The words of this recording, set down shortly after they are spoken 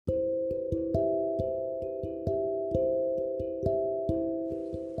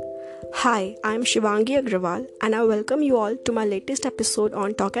Hi, I'm Shivangi Agrawal and I welcome you all to my latest episode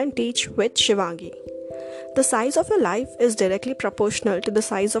on Talk and Teach with Shivangi. The size of your life is directly proportional to the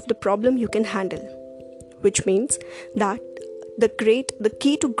size of the problem you can handle, which means that the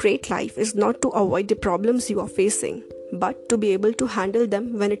key to great life is not to avoid the problems you are facing, but to be able to handle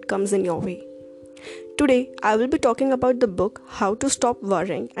them when it comes in your way. Today, I will be talking about the book How to Stop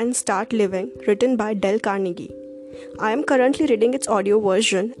Worrying and Start Living, written by Dale Carnegie. I am currently reading its audio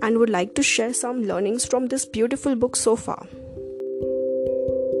version and would like to share some learnings from this beautiful book so far.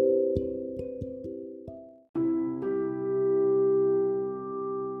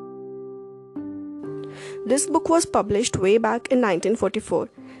 This book was published way back in 1944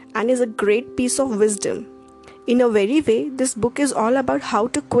 and is a great piece of wisdom. In a very way, this book is all about how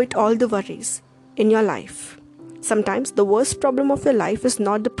to quit all the worries in your life. Sometimes the worst problem of your life is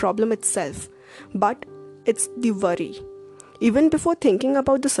not the problem itself, but it's the worry. Even before thinking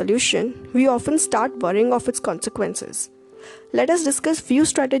about the solution, we often start worrying of its consequences. Let us discuss few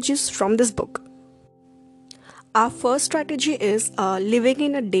strategies from this book. Our first strategy is living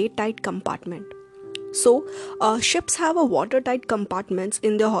in a day-tight compartment. So, ships have a watertight compartments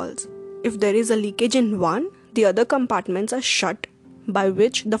in their hulls. If there is a leakage in one, the other compartments are shut, by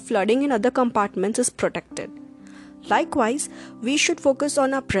which the flooding in other compartments is protected. Likewise, we should focus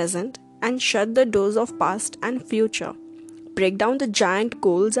on our present and shut the doors of past and future. Break down the giant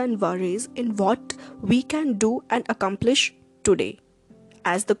goals and worries in what we can do and accomplish today.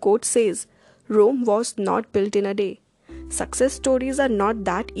 As the quote says, Rome was not built in a day. Success stories are not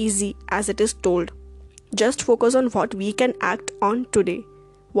that easy as it is told. Just focus on what we can act on today.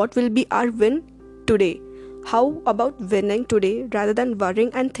 What will be our win today? How about winning today rather than worrying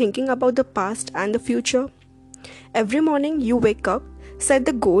and thinking about the past and the future? Every morning you wake up, set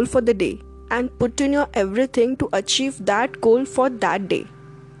the goal for the day and put in your everything to achieve that goal for that day.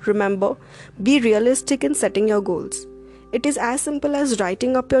 Remember, be realistic in setting your goals. It is as simple as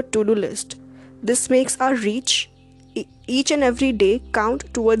writing up your to-do list. This makes our reach each and every day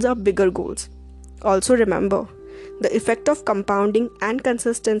count towards our bigger goals. Also remember, the effect of compounding and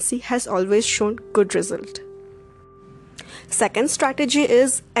consistency has always shown good result. Second strategy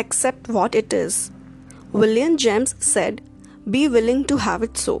is accept what it is. William James said, be willing to have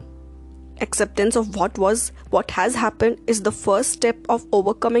it so. Acceptance of what has happened is the first step of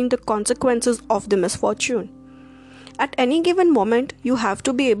overcoming the consequences of the misfortune. At any given moment, you have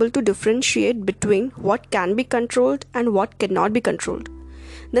to be able to differentiate between what can be controlled and what cannot be controlled.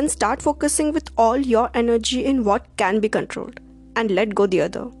 Then start focusing with all your energy in what can be controlled and let go the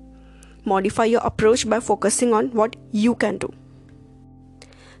other. Modify your approach by focusing on what you can do.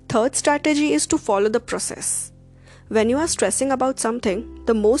 Third strategy is to follow the process. When you are stressing about something,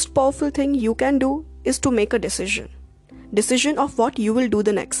 the most powerful thing you can do is to make a decision. Decision of what you will do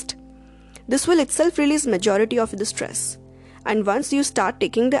the next. This will itself release majority of the stress. And once you start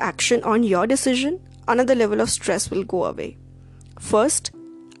taking the action on your decision, another level of stress will go away. First,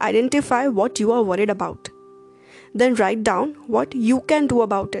 identify what you are worried about. Then write down what you can do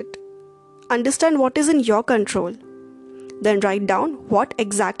about it. Understand what is in your control. Then write down what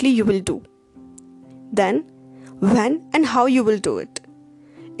exactly you will do. Then, when and how you will do it.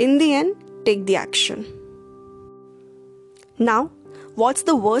 In the end, take the action. Now, what's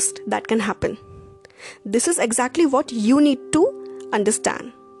the worst that can happen? This is exactly what you need to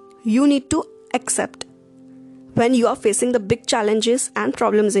understand. You need to accept when you are facing the big challenges and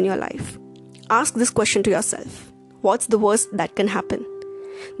problems in your life. Ask this question to yourself. What's the worst that can happen?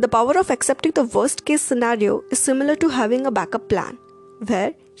 The power of accepting the worst case scenario is similar to having a backup plan,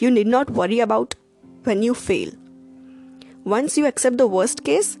 where you need not worry about when you fail. Once you accept the worst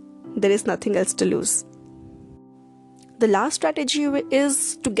case, there is nothing else to lose. The last strategy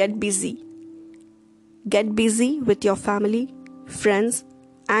is to get busy. Get busy with your family, friends,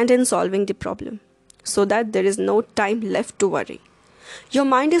 and in solving the problem, so that there is no time left to worry. Your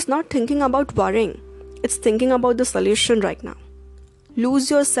mind is not thinking about worrying, it's thinking about the solution right now. Lose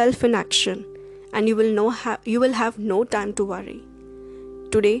yourself in action and you will have no time to worry.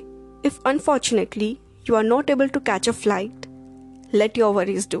 Today, if unfortunately you are not able to catch a flight, let your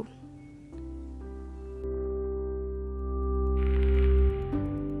worries do.